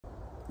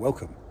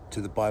Welcome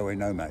to the Byway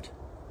Nomad.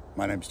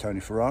 My name's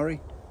Tony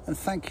Ferrari and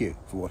thank you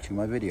for watching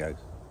my videos.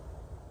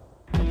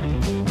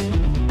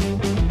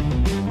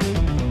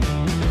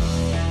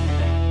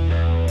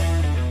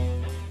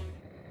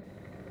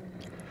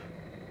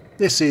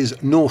 This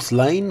is North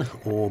Lane,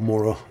 or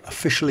more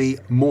officially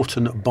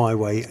Moreton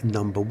Byway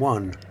number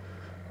 1.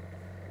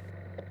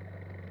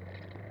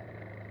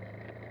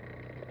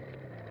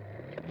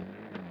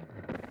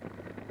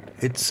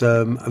 It's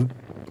a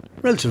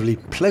relatively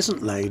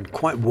pleasant lane,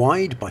 quite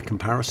wide by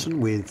comparison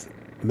with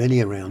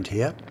many around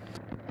here.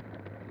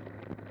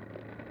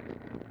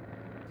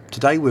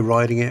 Today we're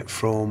riding it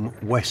from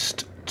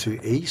west to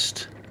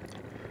east.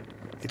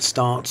 It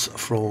starts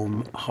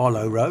from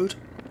Harlow Road,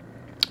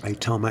 a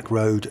tarmac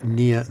road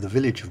near the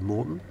village of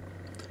Moreton,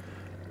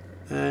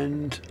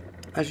 and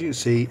as you can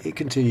see it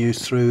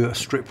continues through a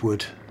strip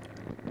wood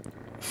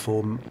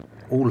for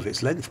all of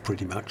its length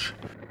pretty much.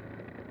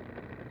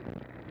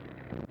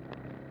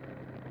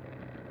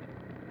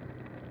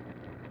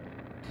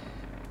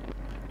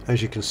 As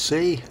you can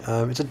see,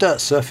 it's a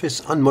dirt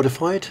surface,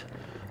 unmodified,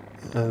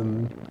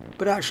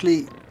 but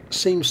actually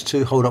seems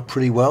to hold up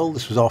pretty well.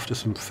 This was after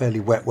some fairly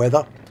wet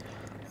weather,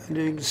 and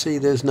you can see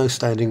there's no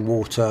standing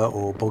water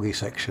or boggy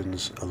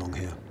sections along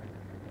here.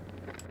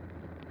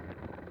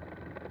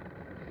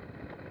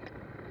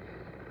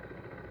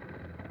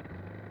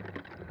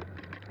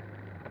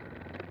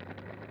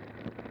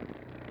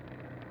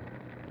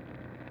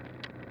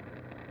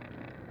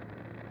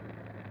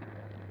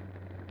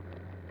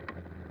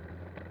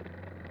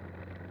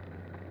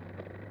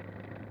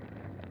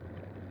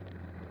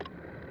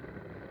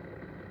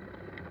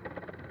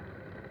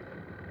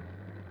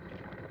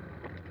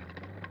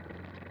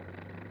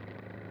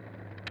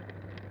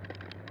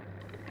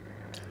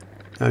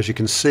 As you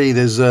can see,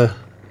 there's a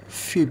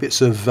few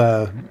bits of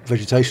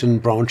vegetation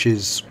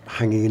branches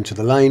hanging into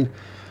the lane.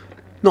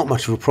 Not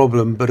much of a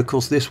problem, but of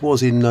course this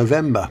was in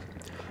November.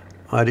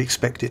 I'd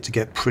expect it to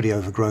get pretty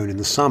overgrown in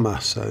the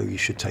summer, so you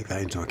should take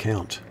that into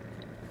account.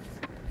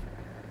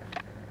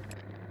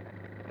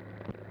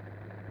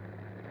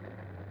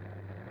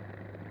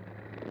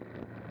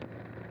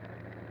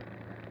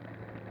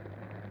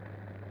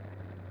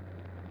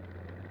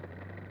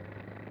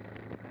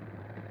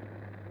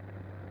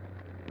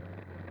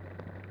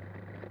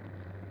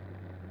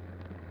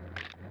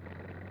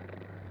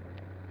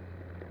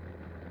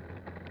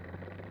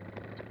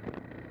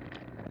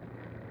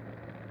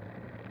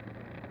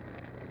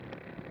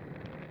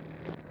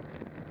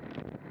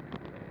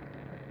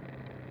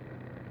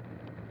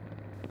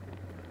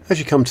 As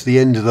you come to the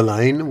end of the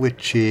lane,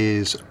 which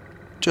is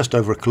just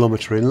over 1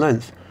 kilometre in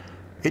length,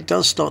 it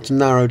does start to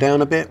narrow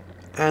down a bit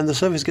and the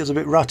surface gets a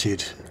bit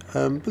rutted.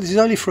 But this is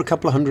only for a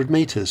couple of 100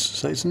 metres,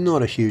 so it's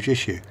not a huge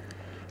issue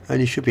and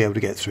you should be able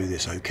to get through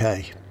this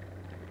okay.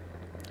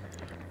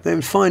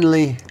 Then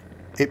finally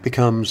it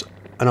becomes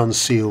an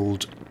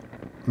unsealed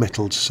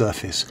metalled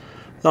surface,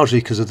 largely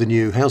because of the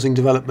new housing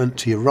development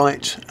to your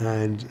right,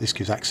 and this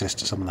gives access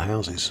to some of the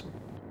houses.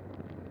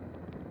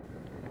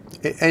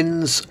 It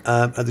ends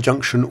at the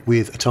junction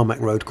with a tarmac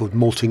road called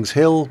Maltings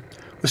Hill.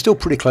 We're still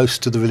pretty close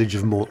to the village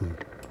of Moreton.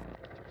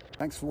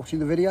 Thanks for watching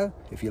the video.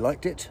 If you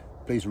liked it,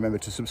 please remember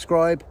to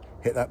subscribe,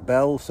 hit that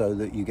bell so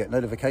that you get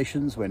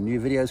notifications when new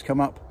videos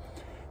come up,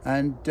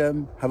 and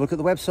have a look at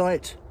the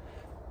website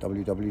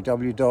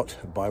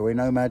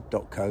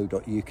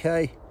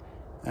www.bywaynomad.co.uk,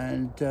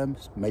 and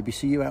maybe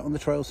see you out on the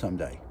trail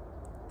someday.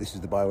 This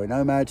is the Byway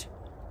Nomad.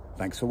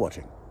 Thanks for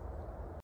watching.